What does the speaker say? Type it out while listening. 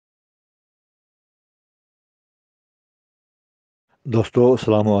दोस्तों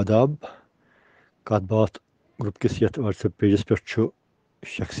अस्सलाम आदाब। काथ बात ग्रुप किस यथ व्हाट्सएप पेजस पे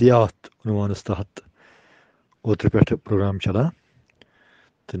शख्सियात उनवानस तहत ओत्र पे प्रोग्राम चलान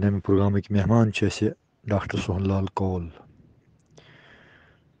तो नम प्रोग्राम मेहमान डॉक्टर सोहन लाल कौल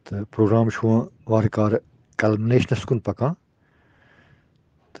तो प्रोग्राम वार कलमिनेशनस कुन पकान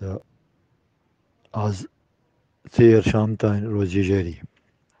तो आज ेर शाम तान रोज ये जारी।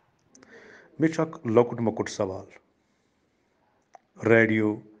 मे लकुट मकुट सवाल रेडियो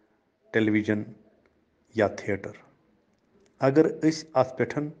टेलीविजन या थिएटर अगर अत पे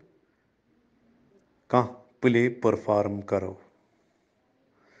कह प्ले परफॉर्म करो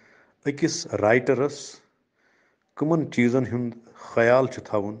अकिस राइटरस कमन चीज़न हुंद ख्याल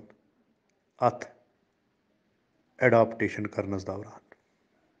थवन अत एडाप्टेशन करनस दौरान।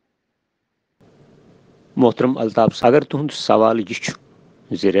 मोहतरम अल्ताफ, अगर तुहद सवाल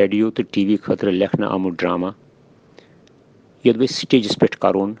यह रेडियो तो टीवी खतर लेखन आमुत ड्रामा ये बह स्टेजस पे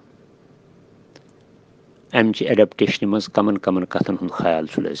करोन अमच एडेप्टेशन मज कमन कमन कथन हुंद ख्याल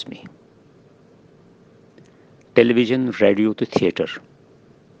लाजमी। टेलीविजन रेडियो तो थिएटर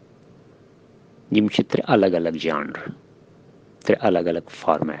यम त्रे अलग अलग जानर त्रे अलग अलग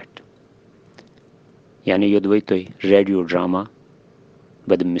फॉर्मेट यानी योद वही तो रेडियो ड्रामा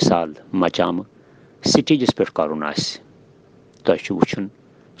बद मिसाल मचाम स्टेजस पे करुन तुम वुन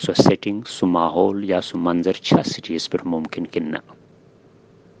सो सेटिंग सह माहौल या सह मंजर स्टेजस पे मुमकिन कि ना।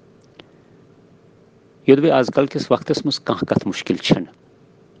 योद वह आजकल किस वक्त मज कह कथ मुश्किल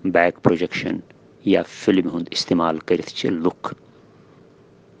बैक प्रोजेक्शन या फिल्म हुंद इस्तेमाल कर लुक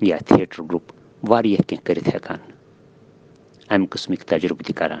या थिएटर ग्रुप वारिया कह कर हेकान अम किस्मिक तजुर्बे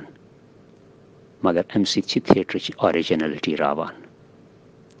तह करान मगर अम थिएटर की ऑरिजिनलिटी रावान।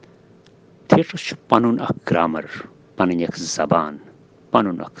 थिएटर पनुन अख ग्रामर पन अख जबान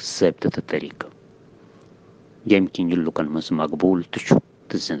पनुन अख ज़ाब्त तो तरीक़ यम किन लुकन मज मकबूल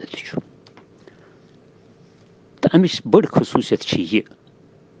तो जिंद तो अमिच बड़ खसूसियत यह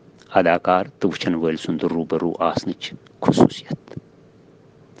अदाकार तो वचन वल सुंद रूबरू आसनच खसूसियत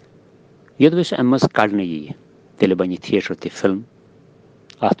यद वह अम मज कड़न यी तेल बन थिएटर ते फिल्म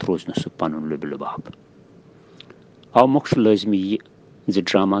अत रोज न सह पनुन लुब लुबाब अव मोक्ष लाजमी यह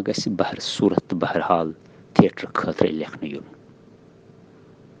ड्रामा गस बहर सूरत बहरहाल थिएटर खतर लेखन युन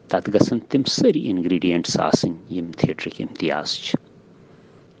तत गसन तम सारी इनग्रीडियंट्स आसन यम थिएटर इम्तियाज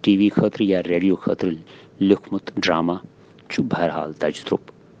टीवी खतर या रेडियो खतर लिखमुत ड्रामा बहरहाल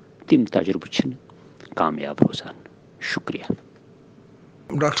तजुर्ब तम तजुर्ब कामयाब रोजान। शुक्रिया।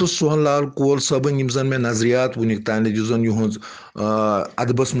 डॉक्टर सोहन लाल कौल सबन यम जन मे नजरियात वनिक तान जन युहज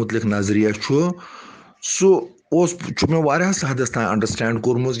अदबस मुतलिक नजरिया सह मे वारियास हदस तान अंडरस्टैंड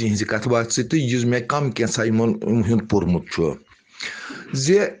कोर्मुत यहज कथ बात सत यह मे कम कैसा यमन पोर्मुत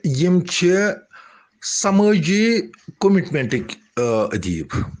यम समाजी कमिटमेंटिक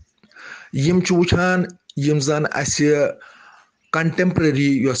अदीब यम वुचान यम जन अस कंटेम्प्ररी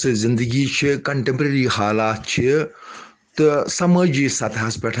जिंदगी कंटेम्प्ररी हालात तो समाजी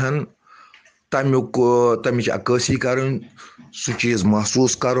सतहस पे तमिच अक्सी कर सह चीज़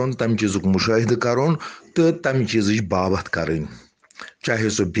महसूस कर तम चीज़ मुशाहिद कर तो तम चीज़ बाबत कर चाहे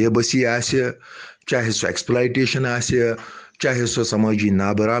सह बेबसी चाहे सह एक्सप्लॉयटेशन चाहे सह समाजी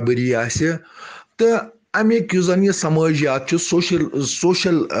नाबराबरी तो अमिक यह समाजियात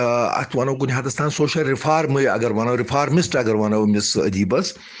सोशल अत वनो कुन हदस तान सोशल रिफार्म अगर वनो रिफार्मिस्ट अगर वनो अमिस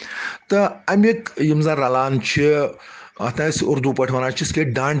अदीबस तो अमिक यम जन रलान अत उर्दू पट वन के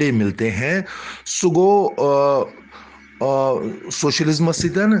डांडे मिलते हैं सह गो सोशलिज्म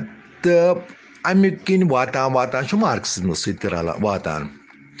सतन तो अमिक किन वातान वातान मार्क्सिज्म सत वातान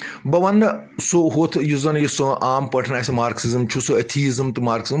बह वन सह होत सह आम पट मार्क्सिज्म सह एथीज़म तो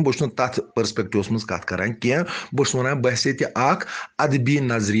मार्क्सिज्म बह तथ पर्सपेक्टिवस मज कथ करान कह बह वन बह अदबी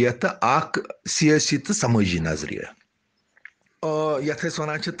नजरिया तो सियासी तो समाजी नजरिया यथ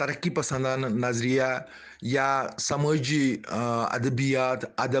वन तरक्की पसंदान नजरिया या समाजी अदबियात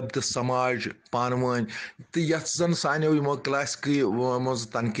अदब तो समाज पान वन तो यथ जन सानो यमो क्लासिक मज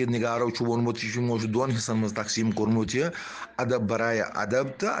तनकीद निगारो वोनमुत यमो दोन हिस्सन मज तकसीम कोर्मुत अदब बराए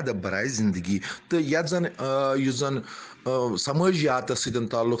अदब तो अदब बराए जिंदगी तो यथ जन समाजियात सतन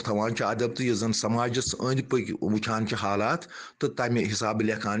ताल्लुक थवान अदब तो जन समाजस अंद पक वुचान हालात तो तमे हिसाब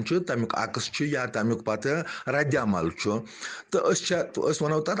लेखान तमिक अक्स या तमिक पत रद्द अमल तो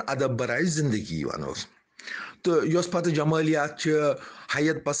वनो तथ अदब बराए जिंदगी वनोस तो यस पत जमालियात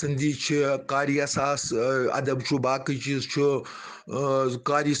हैत पसंदी कारी एहसास अदब बाकी चीज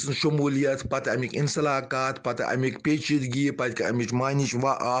कारी सं शमूलियत पत अमिक इंसलाकात पत अमिक पेचीदगी पत अमिच मानिच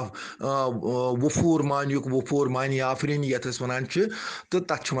वफूर मानियुक वफूर मानी आफरीन यत वनान तो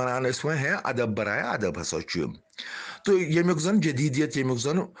तथ वनान वह है अदब बराए अदब हसा तो यमुक जन जदीदियत यमुक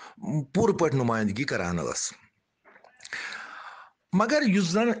जन पूर पट नुमाइंदगी करान मगर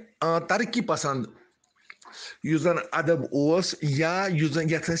युस जन तरक्की पसंद युस जन अदब ओस या युस जन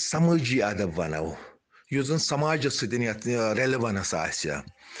यथ समाजी अदब वनो युस जन समाज सत रेलेवेंस आस्य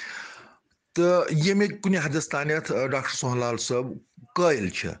तो ये कुन हदस तान डॉक्टर सोहन साहब कायल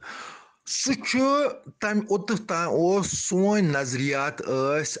सह तम ओत सोन नजरियात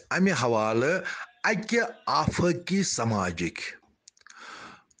अमे हवाले अकि आफकी समाजिक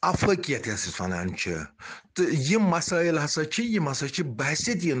आफकियत वनान तो यम मसाइल हसा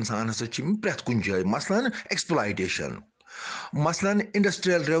बहसियत इंसान हसा प्रेथ कुन जाए मसलन एक्सप्लॉयटेशन मसलन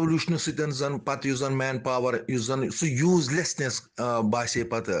इंडस्ट्रियल रेवोल्यूशन सन पत जन मैन पावर जन सह यूजलेसनेस बासे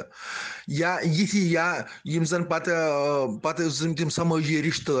पत या यी या यम जन पत तम समाजी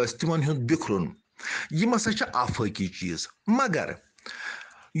रिश्ते तिमन हुंद बिखरुन यम हसा आफकी चीज मगर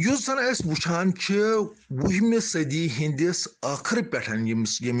युस जन वुचान 20वीं सदी हंदिस आखिर पे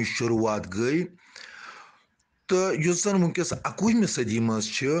यम शुरुआत गई तो युस जन वनकस 21वीं सदी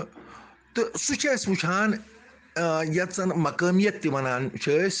मज तो सह वुचान यत जन मकामियत वनान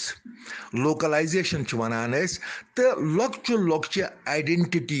लोकलाइजेशन वनान तो लॉक्चे लॉक्चे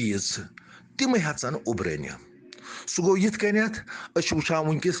आइडेंटिटीज तिम हेचन उभरन सह गो यिथ कन्यथ वुचान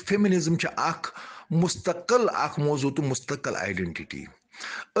वनकस फेमिनिज्म मुस्तकिल मौजू तो मुस्तकिल आइडेंटिटी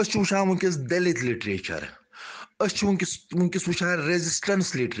वुचान वनकस दलित लिटरेचर वनकस वुचान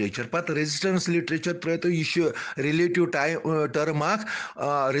रेजिस्टेंस लिटरेचर पत रेजिस्टेंस लिटरेचर त्रो यह रिलेटिव टर्म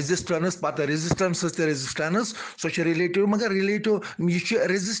रेजिस्टेंस पत रेजिस्टेंस रेजिस्टेंस सह रिलेटिव मगर रिलेटिव यह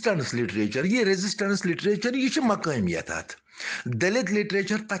रेजिस्टेंस लिटरेचर यह रेजिस्टेंस लिटरेचर यह मकामियत अत दलित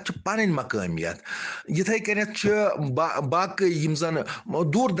लिटरेचर तथ पन मकामियत यथे कन्यथ बाकी यम जन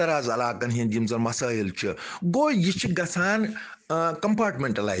दूर दराज इलाकन हंद यम जन मसाइल गो यह गसान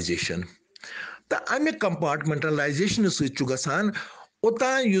कंपार्टमेंटलाइजेशन तो अमे कंपार्टमेंटलाइजेशन ससान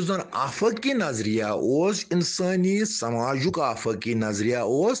ओतान युस जन आफकी नजरिया इंसानी समाजुक आफकी नजरिया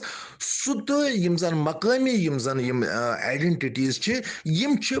सह तो यम जन मकामी यम जन यम आइडेंटिटीज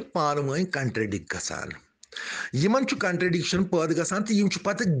यम पान वन कंट्रडिक्ट गसान यमन कंट्रडिक्शन पैदा गसान तो यम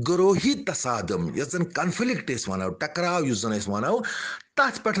पत गरोही तसादम यस जन कन्फ्लिक्ट वनो टकराव युस जन वनो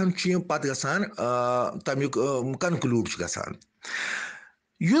तथ पे पत गसान तमिक कनक्लूड गसान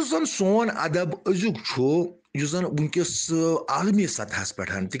युस जन सोन अदब अजुक युस जन वनकस आलमी सतह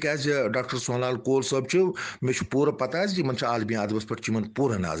पे तिकाज डॉक्टर सोहन कौल साहब मे पूरा पता यमन आलमी अदबस पे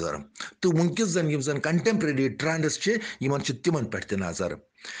पूरा नजर तो वनकस जन यम जन कंटेम्पररी ट्रेंड्स यमन तिमन पे नजर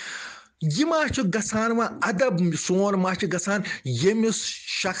यम गसान व अदब सोन मा गसान यमिस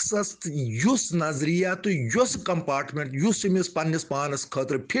शख्सस युस नजरिया तो युस कंपार्टमेंट युस यमिस पन्निस पानस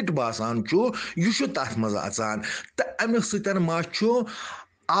खतर फिट बासान यह तथ मज अचान तो अमे सतन मा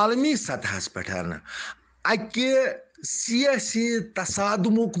आलमी सतह पे अकि सियासी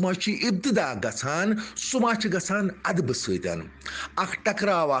तसादमुक मा इब्तदा गसान सह गसान अदब सतन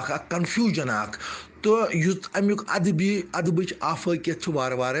टकराव कन्फ्यूजन तो युत अमुक अदबच आफकियत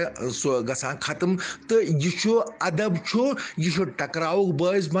वार वार गसान खत्म तो यह अदब यह टकराव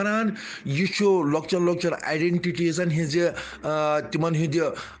बायस बनान यह लॉक्चर लॉक्चर आइडेंटिटीजन हज तिमन हंद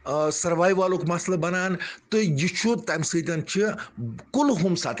सर्वाइवलुक मसल बनान तो यह तम सतन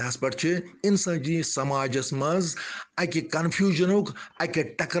कुलहुम सतहस पे इंसानी समाजस मज अकि कन्फ्यूजनुक अकि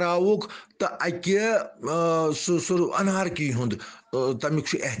टकरावुक तो अकि अनारकी हुंद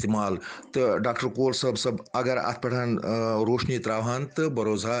तमिक एहतमाल तो डॉक्टर कौल साहब अगर अत पे रोशनी त्रावान तो बह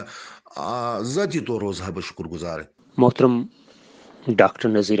रोजहा ज़ाती तौर रोजहा बह शुक्रगुजार मोहतरम डॉक्टर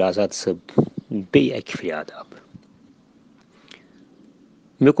नज़ीर आज़ाद साहब बे अकि फिर आदाब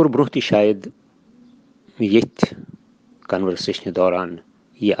मे कोर ब्रोह ति शायद येथ कन्वर्सेशन दौरान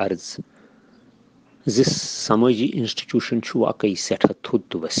यह अर्ज समाजी इंस्टीट्यूशन वाकई सठा थोद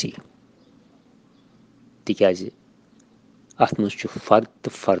तो वसी तिकाज अत मज फर्द तो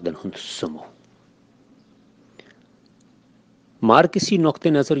फर्दन हुंद समूह मार्कसी नुक्ते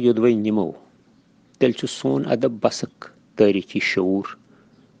नजर योदवे निमो तेल सोन अदब बसक तारीखी शूर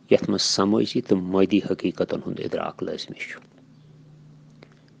यथ मज समाजी तो मादी हकीकतन हुंद इदराक लाजमी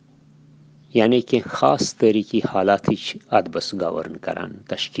यानी कि खास तारीखी हालात अदबस गवर्न करान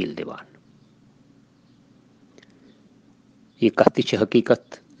तश्कील दिवान यह कत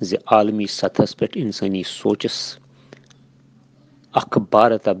हकीकत जे आलमी सतहस पे इंसानी सोचस अख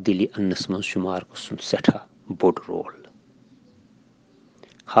बार तब्दीली अन्नस मज मार्कस सठा بوٚڑ رول.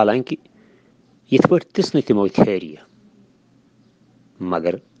 حالانکہِ یِتھ پٲٹھۍ دِژ نہٕ تِمو تھیوری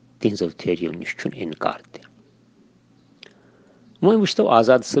مگر تِہنٛزو تھیوریو نِش چھُنہٕ اِنکار تہِ. وۄنۍ وٕچھتو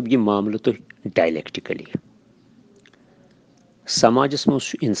آزاد صٲب یہِ معاملہٕ تُہۍ ڈایلیکٹِکلی. سماجس منٛز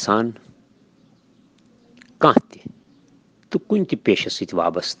چھُ اِنسان کانٛہہ تہِ تہٕ کُنہِ تہِ پیشس سۭتۍ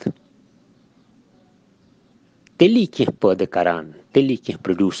وابستہٕ تیٚلی کینٛہہ پٲدٕ کران تیٚلی کینٛہہ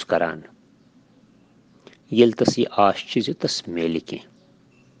پرٛوڈیوٗس کران ییٚلہِ تس یہِ آش چھِ زِ تس میلہِ کینٛہہ.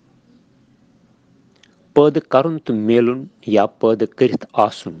 پٲدٕ کرُن تہٕ میلُن یا پٲدٕ کٔرِتھ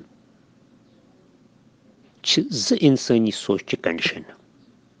آسُن چھِ زٕ اِنسٲنی سونچہِ کنڈِشنہٕ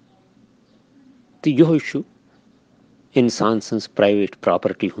تہٕ یِہوے چھُ اِنسان سٕنٛز پرایویٹ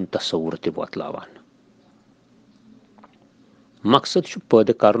پراپرٹی ہُنٛد تصوُر تہِ وۄتلاوان. مقصد چھُ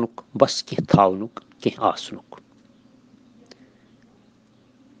پٲدٕ کرنُک بس کینٛہہ تھاونُک کینٛہہ آسنُک.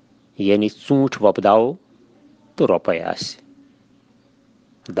 یعنی ژوٗنٛٹھۍ وۄپداوو تہٕ رۄپے آسہِ,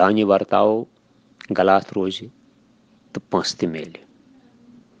 دانہِ ورتاوو غلات روزِ تہٕ پونٛسہٕ تہِ میلہِ.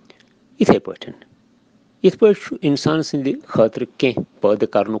 یِتھے پٲٹھۍ چھُ اِنسان سٕنٛدِ خٲطرٕ کینٛہہ پٲدٕ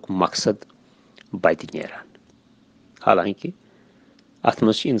کرنُک مقصد بتہِ نیران. حالانکہِ اتھ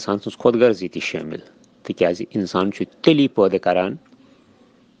منٛز چھِ اِنسان سٕنٛز خۄد غرضی تہِ شٲمِل تِکیازِ اِنسان چھُ تیٚلی پٲدٕ کران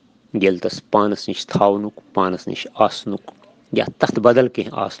ییٚلہِ تس پانس نِش تھاونُک پانس نِش آسنُک یا تتھ بدل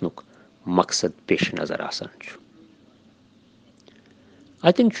کینٛہہ آسنُک مقصد پیش نظر آسان چھُ.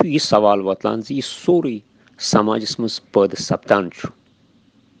 اتٮ۪ن چھُ یہِ سوال وۄتلان زِ یہِ سورُے سماجس منٛز پٲدٕ سپدان چھُ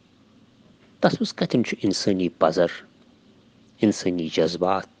تتھ منٛز کتٮ۪ن چھُ اِنسٲنی پزر اِنسٲنی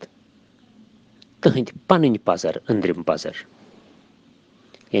جذبات تٕہنٛدۍ پنٕنۍ پزر أنٛدرِم پزر.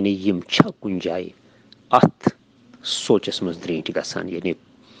 یعنی یِم چھا کُنہِ جایہِ اتھ سونچس منٛز درٛیٖنٹھۍ گژھان یعنی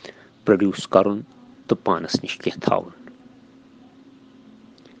پرٛوڈیوٗس کرُن تہٕ پانس نِش کینٛہہ تھاوُن.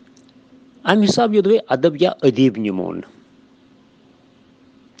 امہِ حساب یوٚدوے ادب یا ادیٖب نِمون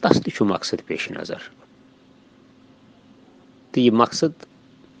تس تہِ چھُ مقصد پیش نظر تہٕ یہِ مقصد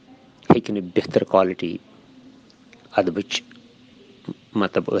ہیٚکہِ نہٕ بہتر کالٹی ادبٕچ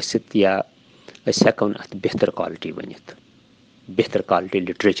مطلب ٲسِتھ یا أسۍ ہٮ۪کو نہٕ اتھ بہتر کالٹی ؤنِتھ بہتر کالٹی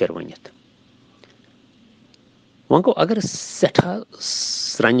لِٹریچر ؤنِتھ. وۄنۍ گوٚو اگر سٮ۪ٹھاہ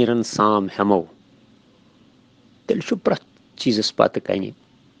رنہِ رن سام ہٮ۪مو تیٚلہِ چھُ پرٛٮ۪تھ چیٖزس پتہٕ کنہِ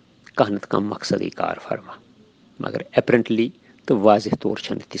کانٛہہ نتہٕ کانٛہہ مقصدٕے کار فرما مگر اٮ۪پرنٹلی تہٕ واضح طور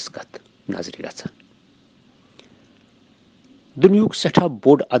چھنہٕ تِژھ کتھ نظرِ گژھان. دُنیہُک سٮ۪ٹھاہ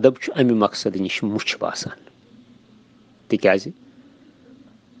بوٚڑ ادب چھُ امہِ مقصد نِش مُچھ باسان تِکیازِ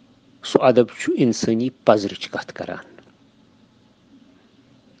سُہ ادب چھُ انسٲنی پزرٕچ کتھ کران.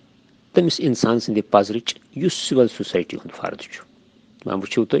 تٔمِس انسان سٕنٛدِ پزرٕچ یُس سِول سوسایٹی ہُنٛد فرد چھُ. وۄنۍ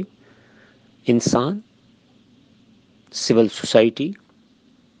وٕچھِو تُہۍ انسان سِول سوسایٹی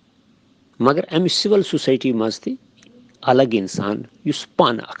مگر امہِ سِول سوسایٹی منٛز تہِ الگ انسان یُس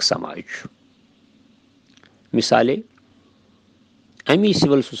پانہٕ اکھ سماج چھُ. مثالے امی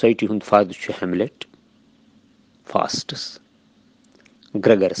سِول سوسایٹی ہُنٛد فرد چھُ ہیملیٹ, فاسٹس,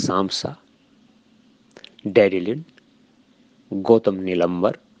 گرگر سامسا, ڈیریلن, گوتم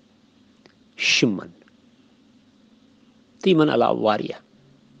نیلمبر, شِمن تہٕ یِمن علاوٕ واریاہ,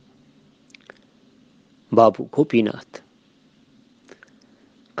 بابو گوپی ناتھ.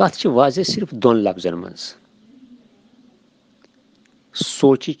 کتھ چھِ واضح صرف دۄن لفظن منٛز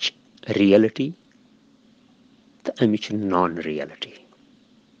سونچٕچ رِیلٹی تہٕ امِچ نان رِیلٹی.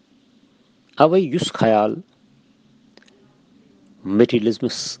 اوے یُس خیال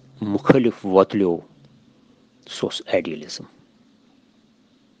میٹیریلزمس مُخٲلِف وۄتلیو سُہ اوس ایڈیلزم.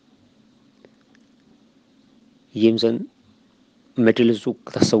 ییٚمۍ زن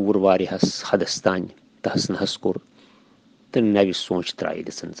میٹیریلزُک تصوُر واریاہس حدس تانۍ تہس نہس کوٚر تہٕ نوِ سونچ ترٛایہِ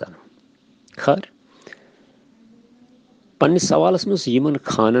دِژٕن زن. خٲر پننِس سوالس منٛز یِمن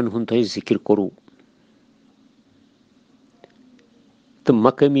خانن ہُنٛد تۄہہِ ذِکِر کوٚروٕ تہٕ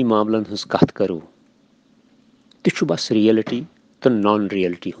مقٲمی معاملن ہٕنٛز کتھ کٔرٕو تہِ چھُ بس رِیلٹی تہٕ نان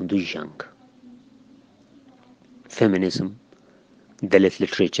رِیلٹی ہُنٛدُے جنگ. Feminism, Dalit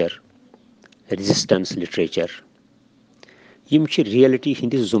literature, resistance literature یِم چھِ رِیلٹی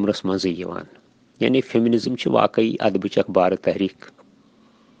ہٕنٛدِس ضُمرس منٛزٕے یِوان. یعنی فیمنزم چھِ واقعی ادبٕچ اکھ بارٕ تحریٖک.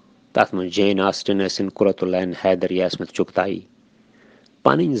 تتھ منٛز جین آسٹن ٲسِن, قُرۃ العین حیدر یا عصمت چُغتایی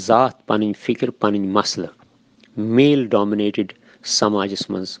پنٕنۍ ذات پنٕنۍ فکر پنٕنۍ مسلہٕ میل ڈامنیٹڈ سماجس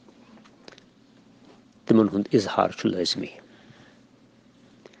منٛز تِمن ہُنٛد اظہار چھُ لٲزمی.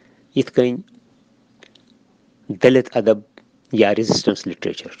 یِتھ کٔنۍ دلت ادب یا ریزسٹنس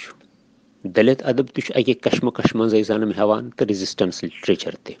لٹریچر چھُ. دلت ادب تہِ چھُ اکہِ کشمکش منٛزٕے زنم ہٮ۪وان تہٕ ریزسٹنس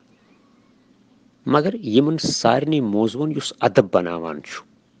لٹریچر تہِ. مگر یِمن سارنٕے موضوعن یُس ادب بناوان چھُ,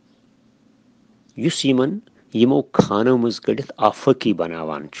 یُس یِمن یِمو خانو منٛز کٔڑِتھ آفٲقی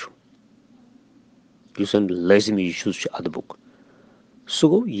بناوان چھُ یُس زن لٲزمی جُز چھُ ادبُک سُہ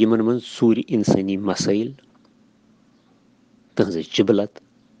گوٚو یِمن منٛز ژوٗرِ اِنسٲنی مسٲیل تٕہنٛزٕ جِبلت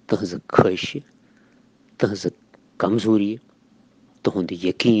تٕہنٛزٕ خٲہشہِ تٕہنٛزٕ کمزوٗری تُہُنٛد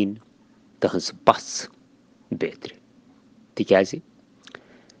یقیٖن تٕہنٛز پژھ بیترِ تِکیازِ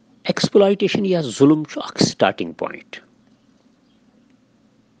ایکسپلایٹیشن یا ظُلم چھُ اکھ سٹارٹنگ پویِنٹ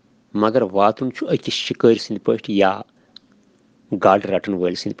مگر واتُن چھُ أکِس شِکٲرۍ سٕنٛدۍ پٲٹھۍ یا گاڈٕ رٹن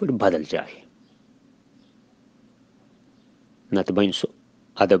وٲلۍ سٕنٛدۍ پٲٹھۍ بدل جایہِ نتہٕ بنہِ سُہ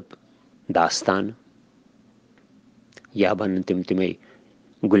ادب داستان یا بنن تِم تِمے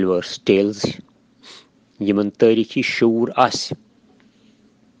گُلورس ٹیلز یِمن تٲریٖخی شعوٗر آسہِ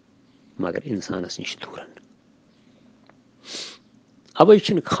مگر انسانس نِش دوٗرن اوے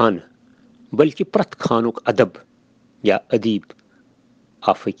چھِنہٕ خانہٕ بلکہِ پرٛٮ۪تھ خانُک ادب یا ادیٖب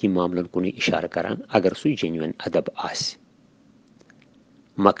آفٲقی معاملن کُنُے اِشارٕ کران اگر سُہ جینوین ادب آسہِ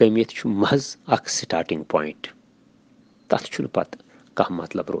مقٲمیت چھُ محض اکھ سٹارٹنگ پویِنٹ تتھ چھُنہٕ پتہٕ کانٛہہ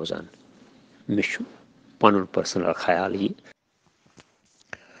مطلب روزان مےٚ چھُ پنُن پٔرسنل خیال یہِ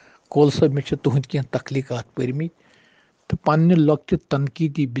کول صٲب مےٚ چھِ تُہنٛدۍ کینٛہہ تخلیٖقات پٔرمٕتۍ تہٕ پننہِ لۄکچہِ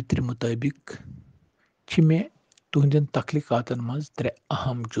تنقیٖدی بِترِ مُطٲبِق چھِ مےٚ تُہنٛدٮ۪ن تخلیٖقاتن منٛز 3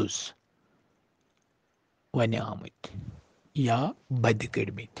 اہم جُز وَنہِ آمٕتۍ یا بدِ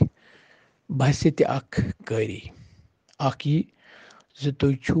کٔڑمٕتۍ باسے تہِ اکھ قٲری اکھ یہِ زِ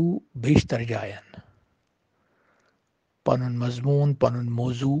تُہۍ چھِو بیشتر جاین پنُن مضموٗن پنُن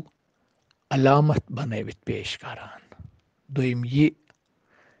موضوٗع علامت بنٲوِتھ پیش کران دوٚیِم یہِ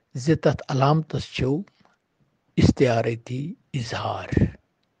زِ تتھ علامتس چھِو اِستعارٲتی اِظہار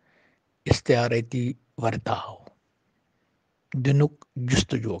اِستعارٲتی ورتاو دِنُک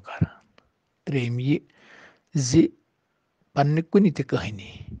جُستجو کران ترٛیٚیِم یہِ زِ پننہِ کُنہِ تہِ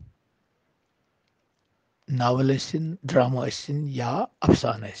کہانی ناول ٲسِن ڈرامہ ٲسِن یا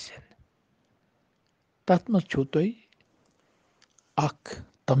افسانہٕ ٲسِن تتھ منٛز چھُو تۄہہِ اکھ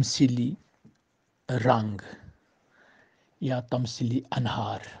تمثیٖلی رنٛگ یا تمثیٖلی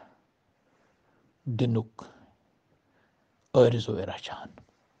انہار دِنُک آرزوٗ رچھان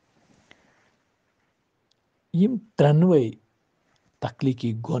یِم 3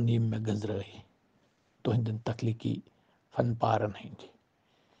 تخلیٖقی گۄن یِم مےٚ گٔنٛزرٲے تُہنٛدٮ۪ن تخلیٖقی فن پارن ہٕنٛدۍ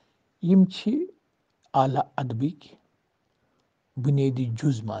یِم چھِ اعلیٰ ادبٕکۍ بُنیٲدی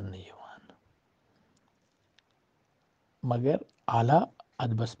جُز ماننہٕ یِوان مگر اعلیٰ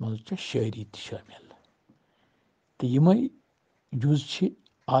ادبس منٛز چھِ شٲعری تہِ شٲمِل تہٕ یِمے جُز چھِ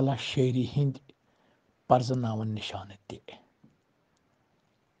اعلیٰ شٲعری ہٕنٛدۍ پرزناوَن نِشانہٕ تہِ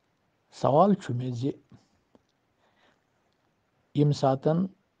سوال چھُ مےٚ زِ ییٚمہِ ساتن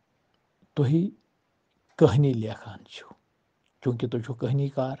تُہۍ کہانی لیکھان چھِو چوٗنٛکہِ تُہۍ چھِو کہانی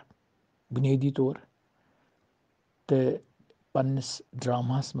کار بُنیٲدی طور تہٕ پننِس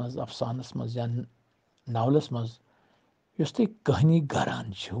ڈراماہس منٛز افسانس منٛز یا ناولس منٛز یۄس تُہۍ کہانی گران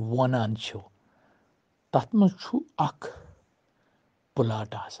چھِو وونان چھِو تتھ منٛز چھُ اکھ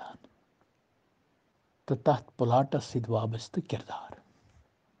پُلاٹ آسان تہٕ تتھ پُلاٹس سۭتۍ وابستہٕ کِردار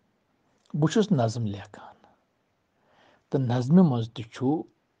بہٕ چھُس نظم لیکھان تہٕ نظمہِ منٛز تہِ چھُ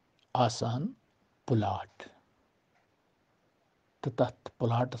آسان پُلاٹ تہٕ تتھ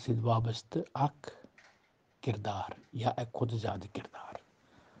پُلاٹس سۭتۍ وابستہٕ اکھ کِردار یا اکہِ کھۄتہٕ زیادٕ کِردار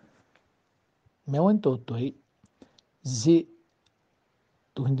مےٚ ؤنۍتو تُہۍ زِ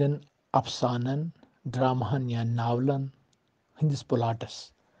تُہنٛدٮ۪ن افسانن ڈراماہن یا ناولن ہٕنٛدِس پُلاٹس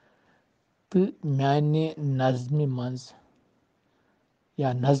تہٕ میانہِ نظمہِ منٛز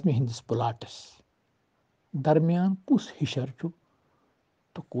یا نظمہِ ہٕنٛدِس پُلاٹس درمیان کُس ہِشر چھُ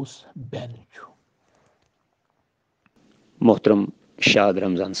تہٕ کُس بٮ۪ن چھُ محترم شاد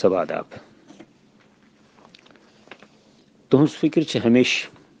رمضان صٲب آداب تُہنٛز فِکر چھِ ہمیشہِ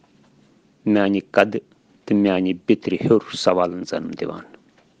میانہِ قدٕ تہٕ میانہِ بِترِ ہیوٚر سوالن زنم دِوان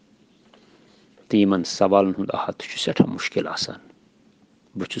تہٕ یِمن سوالن ہُنٛد احاطہٕ چھُ سٮ۪ٹھاہ مُشکِل آسان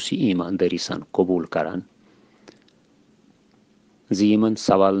بہٕ چھُس یہِ ایٖماندٲری سان قبوٗل کران زِ یِمن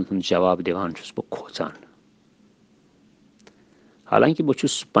سوالن ہُنٛد جواب دِوان چھُس بہٕ کھوژان حالانکہِ بہٕ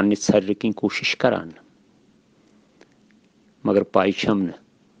چھُس پننہِ ژھرِ کِنۍ کوٗشِش کران مگر پاے چھم نہٕ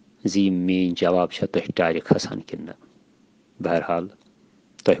زِ یِم میٲنۍ جواب چھا تۄہہِ ٹارِ کھسان کِنہٕ نہ بہرحال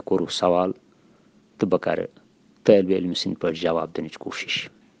تۄہہِ کوٚروٕ سوال تہٕ بہٕ کرٕ طٲلبہِ علمہِ سٕنٛدۍ پٲٹھۍ جواب دِنٕچ کوٗشِش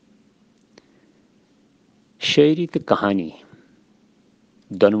شٲعری تہٕ کہانی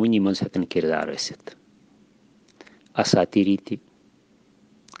دۄنوٕنی منٛز ہٮ۪کن کِردار ٲسِتھ اساتیٖری تہِ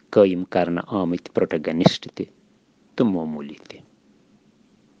قٲیِم کرنہٕ آمٕتۍ پروٹیگنسٹ تہِ تہٕ معموٗلی تہِ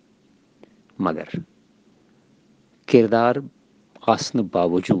مگر کِردار آسنہٕ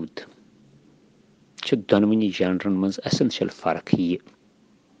باوجوٗد چھِ دۄنوٕنی جانرن منٛز ایسنشل فرق یہِ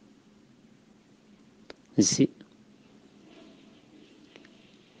زِ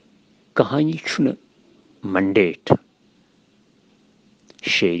کہانی چھُنہٕ منڈیٹ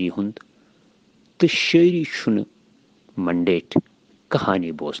شٲعری ہُنٛد تہٕ شٲعری چھُنہٕ منڈیٹ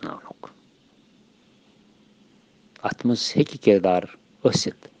کہانی بوزناونُک. اَتھ منٛز ہیٚکہِ کِردار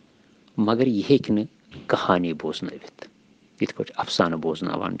ٲسِتھ مگر یہِ ہیٚکہِ نہٕ کہانی بوزنٲوِتھ یِتھ پٲٹھۍ افسانہٕ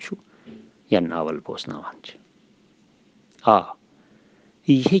بوزناوان چھُ یا ناول بوزناوان چھِ. آ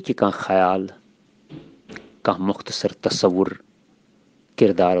یہِ ہیٚکہِ کانٛہہ خیال کانٛہہ مختصر تصوُر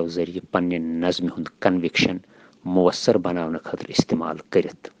کِردارو ذٔریعہٕ پننہِ نظمہِ ہُنٛد کنوِکشن مؤثر بناونہٕ خٲطرٕ استعمال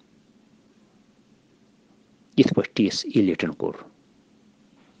کٔرِتھ یِتھ پٲٹھۍ ٹی ایس ایلیٹن کوٚر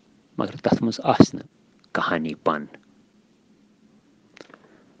مگر تتھ منٛز آسہِ نہٕ کہانی پن.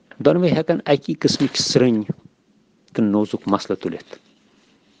 دۄنوے ہٮ۪کن اکی قٕسمٕکۍ سرٛنۍ تہٕ نوزُک مسلہٕ تُلِتھ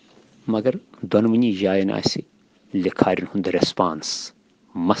مگر دۄنوٕنی جاین آسہِ لِکھارٮ۪ن ہُنٛد ریسپانس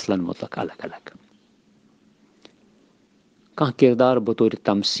مسلن متعلق الگ الگ. کانٛہہ کِردار بطور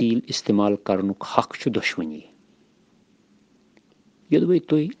تمثیل استعمال کرنُک حق چھُ دۄشوٕنی. یوٚدوے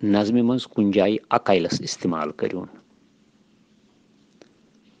تُہۍ نظمہِ منٛز کُنہِ جایہِ اکایلس استعمال کٔرۍہوٗن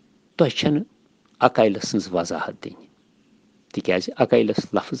تۄہہِ چھنہٕ اکایلس سٕنٛز وضاحت دِنۍ تِکیازِ اکایلس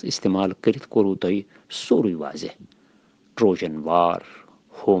لفظ استعمال کٔرِتھ کوٚروٕ تۄہہِ سورُے واضح. ٹروجن وار،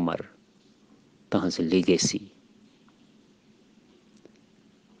 ہومر، تہنٛز لیگیسی.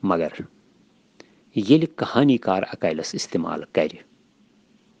 مگر ییٚلہِ کہانی کار اکایلس استعمال کرِ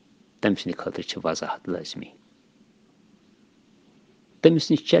تٔمۍ سٕنٛدِ خٲطرٕ چھِ وضاحت لٲزمی.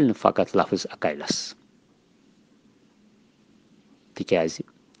 تٔمِس نِش چلہِ نہٕ فقط لفظ اکایلس تِکیازِ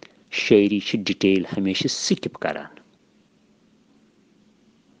شٲعری چھِ ڈِٹیل ہمیشہِ سِکِپ کران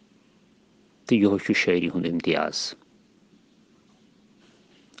تہٕ یِہوے چھُ شٲعری ہُنٛد امتیاز.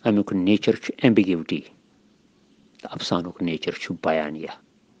 امیُک نیچر چھُ ایمبِگیوٹی تہٕ افسانُک نیچر چھُ بیانیہ.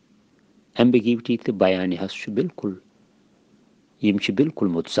 ایمبِگیوٹی تہٕ بیانیہس چھُ یِم چھِ بالکل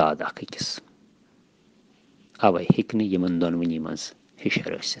متضاد اکھ أکِس. اوے ہیٚکہِ نہٕ یِمن دۄنوٕنی منٛز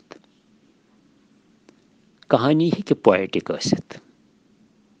ہِشر ٲسِتھ. کہانی ہیٚکہِ پویٹِک ٲسِتھ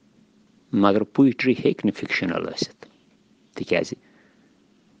مگر پویٹری ہیٚکہِ نہٕ فِکشنل ٲسِتھ تِکیازِ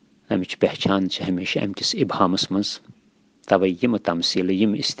امِچ پہچان چھِ ہمیشہِ امہِ کِس اِبہامس منٛز. توے یِمہٕ تمثیلہٕ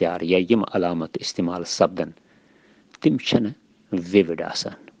یِم اِستعارٕ یا یِم علامت استعمال سپدن تِم چھنہٕ وِوِڈ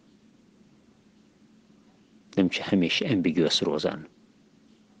آسان. تِم چھِ ہمیشہِ ایمبِگیوس روزان.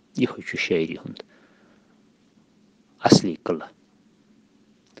 یِہوے چھُ شٲعری ہُنٛد اصلی قٕلہٕ.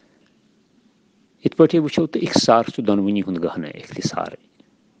 یِتھ پٲٹھۍ وٕچھو تہٕ اختصار چھُ دۄنوٕنی ہُنٛد گہنہٕ. اختصار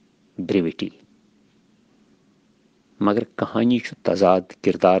بریوٹی. مگر کہانی چھُ تضاد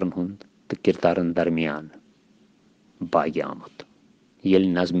کِردارن ہُنٛد تہٕ کِردارن درمیان باگہِ آمُت. ییٚلہِ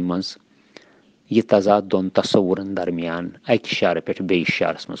نظمہِ منٛز یہِ تضاد دۄن تصوُرن درمیان اکہِ شعرٕ پٮ۪ٹھ بیٚیِس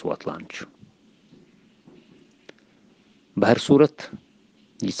شعرس منٛز وۄتلان چھُ. بہر صوٗرت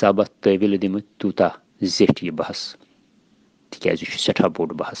ییٖژاہ بہٕ تٲوِل دِمہٕ تیوٗتاہ زیٹھِ یہِ بحث تِکیازِ یہِ چھُ سٮ۪ٹھاہ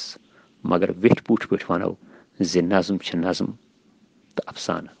بوٚڑ بحث. مگر ویٹھۍ پوٗٹھۍ پٲٹھۍ وَنو زِ نظم چھِ نظم تہٕ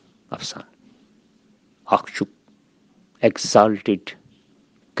افسانہٕ افسانہٕ. اکھ چھُ ایگزالٹِڈ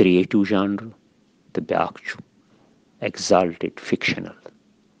کریٹِو جانر تہٕ بیاکھ چھُ ایگزالٹِڈ فِکشنل.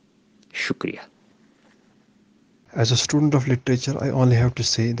 شُکریہ. As a student of literature, I only have to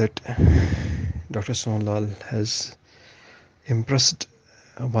say that Dr. Sohan Lal has impressed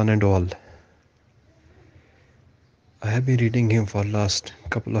one and all. I have been reading him for last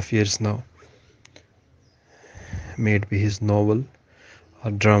couple of years now, may it be his novel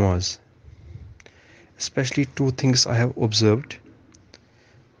or dramas. Especially two things I have observed.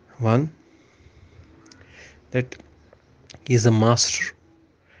 One, that he is a master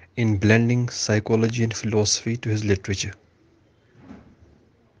in blending psychology and philosophy to his literature.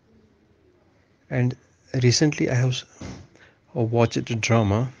 And recently I have watched a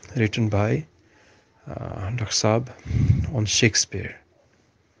drama written by Dr. Saab on Shakespeare.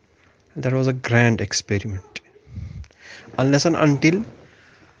 That was a grand experiment. Unless and until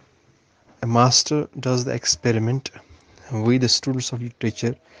a master does the experiment, we the students of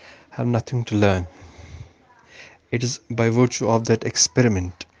literature have nothing to learn. It is by virtue of that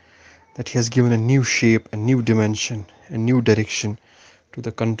experiment that he has given a new shape, a new dimension, a new direction to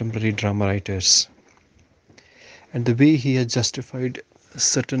the contemporary drama writers. And the way he has justified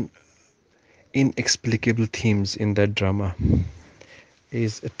certain inexplicable themes in that drama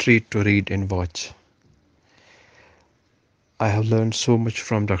is a treat to read and watch. I have learned so much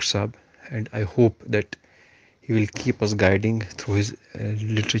from Dr. Saab, and I hope that he will keep us guiding through his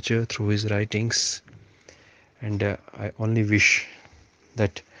literature, through his writings. And I only wish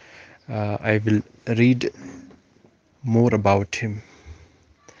that I will read more about him.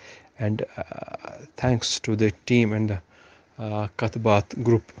 And thanks to the team and the Kath Baath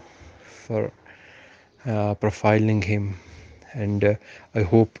Group for profiling him. And I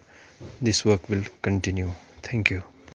hope this work will continue. Thank you.